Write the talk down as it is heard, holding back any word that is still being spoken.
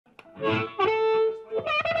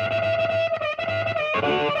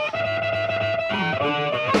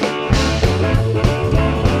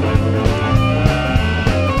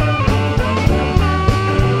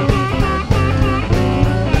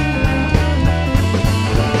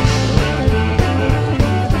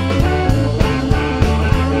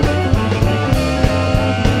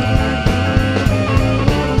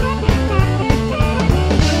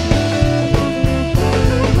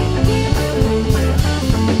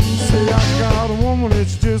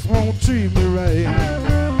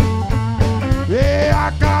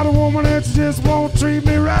Just won't treat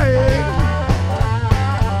me right.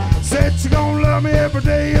 Said she gon' love me every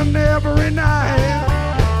day and every night.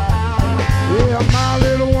 Yeah, my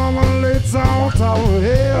little woman lives on top of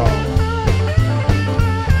hell.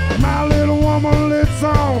 My little woman lives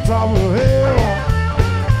on top of hell.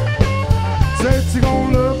 Said she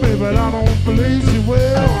gon' love me, but I don't believe she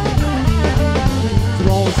will. She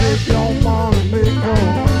gon' shake your money, make her.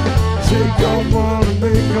 Shake your money,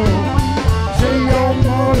 make her. Shake your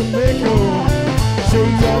money, maker.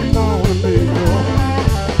 Shake your money, maker.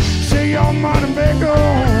 Shake your money, maker.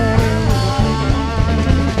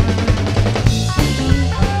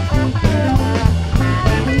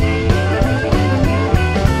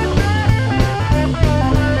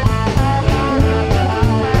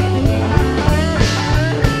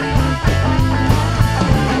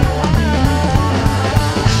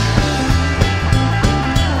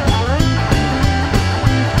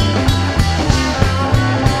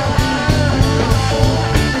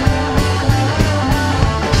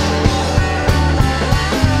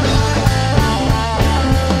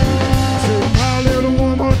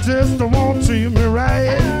 Just won't treat me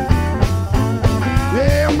right.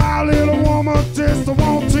 Yeah, my little woman just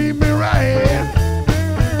won't treat me right.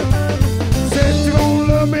 Said she gon'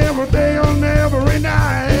 love me every day and every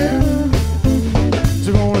night.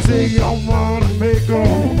 She gonna shake your money, make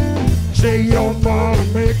her. Shake your money,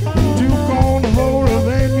 make her. You gonna hold her,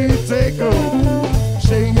 then you take her.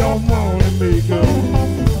 Shake your money, make her.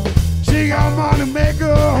 Shake your money, make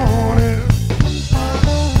her, honey.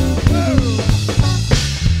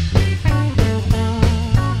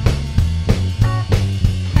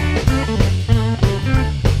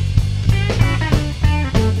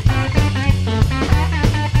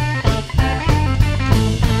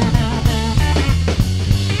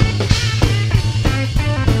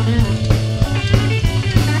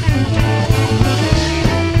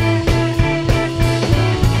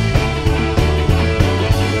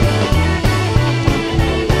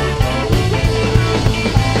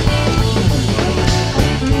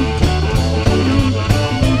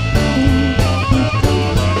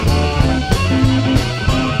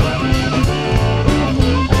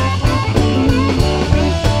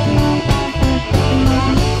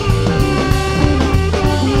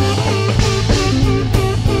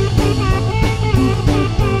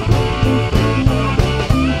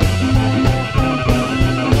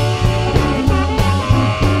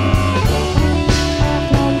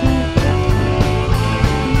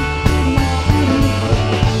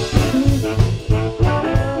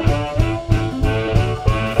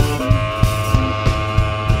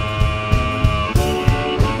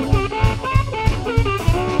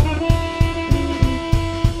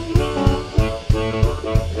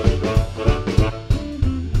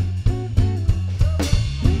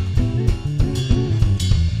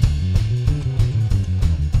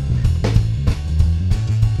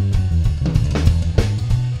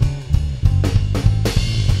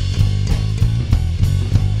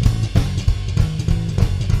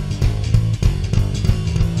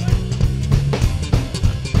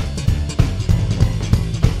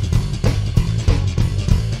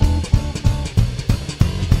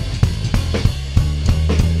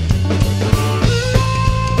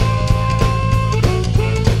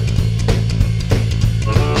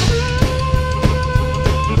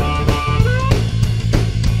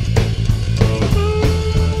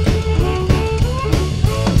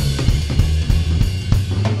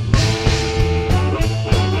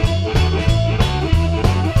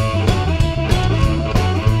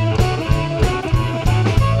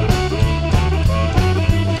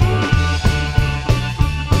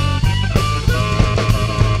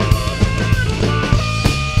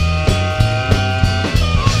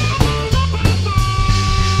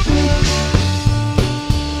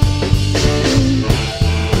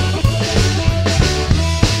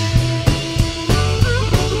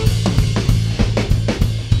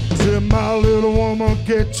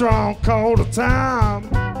 Get drunk all the time.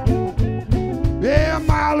 Yeah,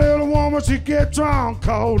 my little woman, she get drunk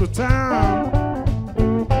all the time.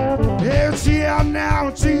 Yeah, she out now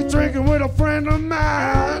and she drinking with a friend of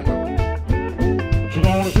mine.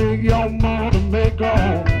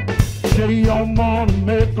 on. Say your money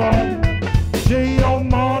maker. Say your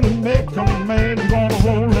money maker, man. You gonna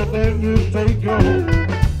roll it, then you take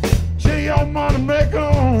it. Say your money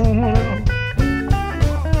maker.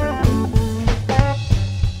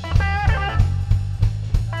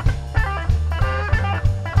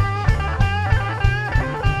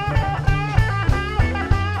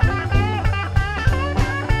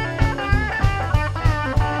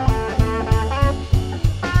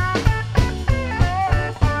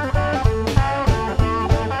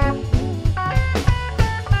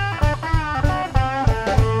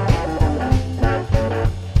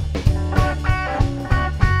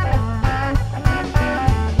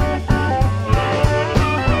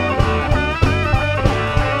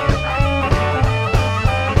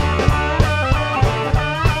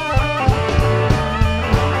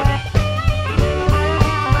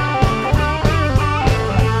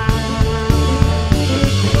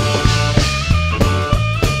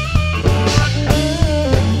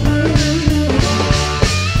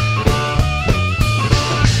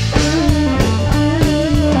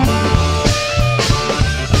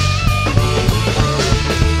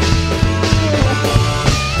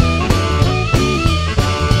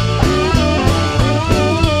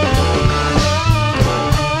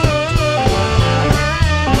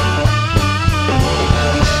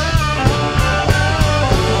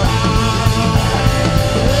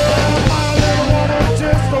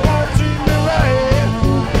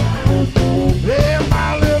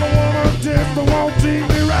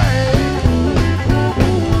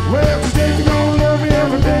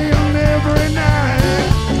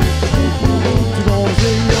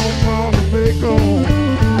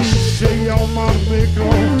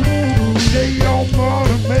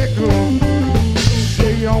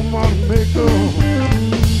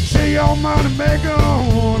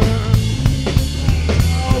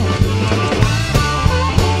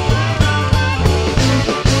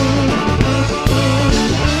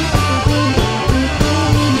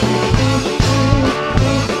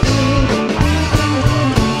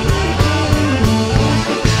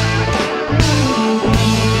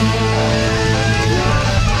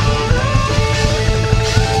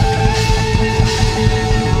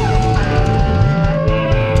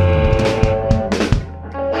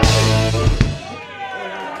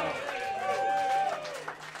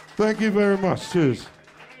 Thank you very much. Cheers.